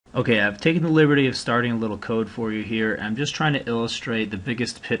Okay, I've taken the liberty of starting a little code for you here. I'm just trying to illustrate the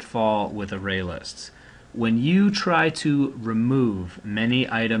biggest pitfall with array lists. When you try to remove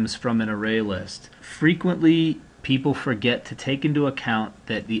many items from an array list, frequently people forget to take into account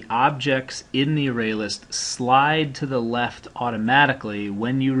that the objects in the array list slide to the left automatically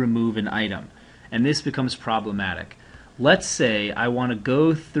when you remove an item. And this becomes problematic. Let's say I want to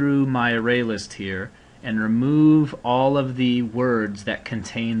go through my array list here and remove all of the words that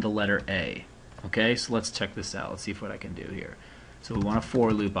contain the letter A. Okay, so let's check this out. Let's see what I can do here. So we want a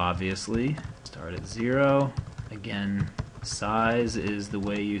for loop, obviously. Start at 0. Again, size is the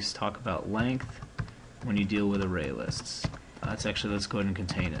way you talk about length when you deal with array lists. Let's go ahead and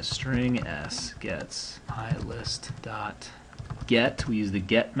contain a string s gets mylist dot get. We use the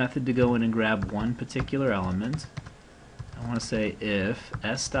get method to go in and grab one particular element. I want to say if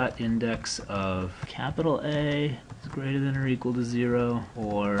s.index of capital A is greater than or equal to 0,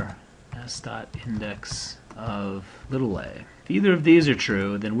 or s.index of little a. If either of these are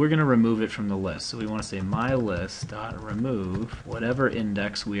true, then we're going to remove it from the list. So we want to say mylist.remove whatever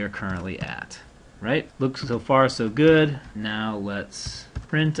index we are currently at. Right? Looks so far so good. Now let's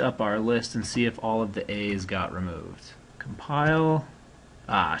print up our list and see if all of the A's got removed. Compile.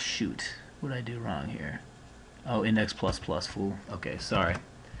 Ah, shoot. What did I do wrong here? Oh, index plus plus, fool. Okay, sorry.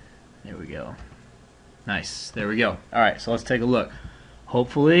 There we go. Nice. There we go. Alright, so let's take a look.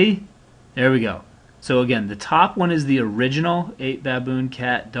 Hopefully, there we go. So again, the top one is the original: ape, baboon,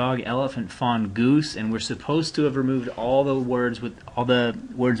 cat, dog, elephant, fawn, goose, and we're supposed to have removed all the words with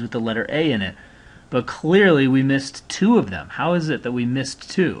the letter A in it. But clearly we missed two of them. How is it that we missed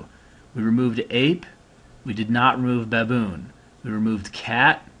two? We removed ape, we did not remove baboon. We removed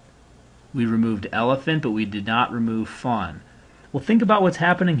cat, we removed elephant, but we did not remove fawn. Well, think about what's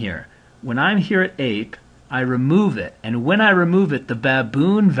happening here. When I'm here at ape, I remove it, and when I remove it, the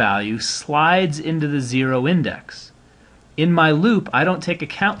baboon value slides into the 0 index. In my loop, I don't take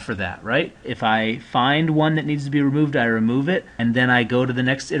account for that, right? If I find one that needs to be removed, I remove it, and then I go to the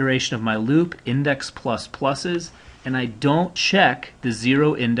next iteration of my loop, index plus pluses, and I don't check the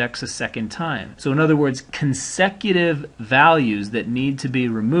 0 index a second time. So in other words, consecutive values that need to be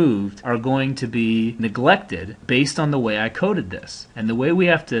removed are going to be neglected based on the way I coded this. And the way we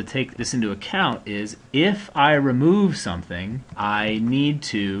have to take this into account is if I remove something, I need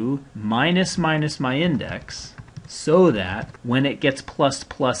to minus my index so that when it gets plus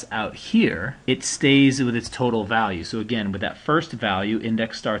plus out here, it stays with its total value. So again, with that first value,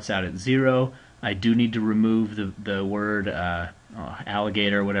 index starts out at 0. I do need to remove the word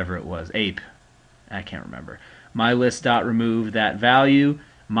alligator, whatever it was, ape. I can't remember. Mylist.remove that value,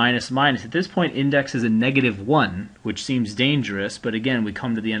 minus minus. At this point, index is a -1, which seems dangerous, but again, we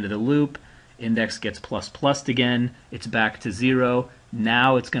come to the end of the loop. Index gets plus plus again. It's back to 0.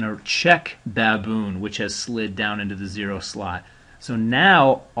 Now it's going to check baboon, which has slid down into the 0 slot. So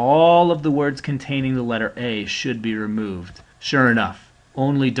now all of the words containing the letter A should be removed. Sure enough,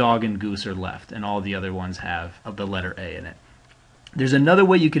 only dog and goose are left, and all the other ones have the letter A in it. There's another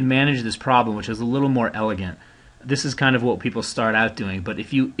way you can manage this problem, which is a little more elegant. This is kind of what people start out doing, but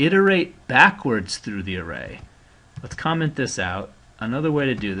if you iterate backwards through the array, let's comment this out. Another way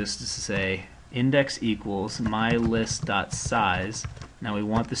to do this is to say index equals mylist.size. Now we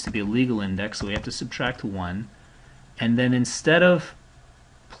want this to be a legal index, so we have to subtract 1. And then instead of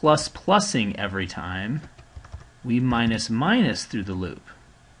plus plussing every time, we minus minus through the loop.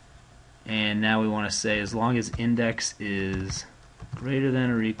 And now we want to say as long as index is greater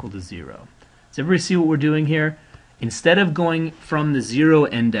than or equal to 0. Does everybody see what we're doing here? Instead of going from the 0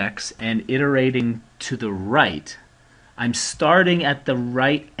 index and iterating to the right, I'm starting at the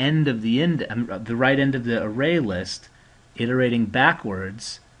right end of the array list, iterating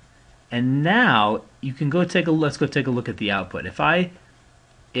backwards, and now you can let's go take a look at the output.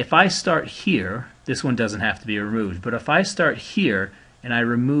 If I start here, this one doesn't have to be removed, but if I start here and I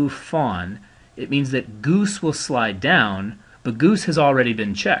remove fawn, it means that goose will slide down, but goose has already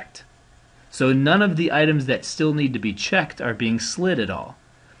been checked. So none of the items that still need to be checked are being slid at all.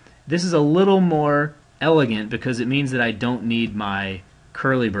 This is a little more elegant because it means that I don't need my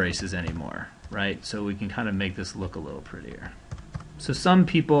curly braces anymore, right? So we can kind of make this look a little prettier. So some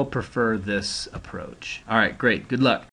people prefer this approach. All right, great. Good luck.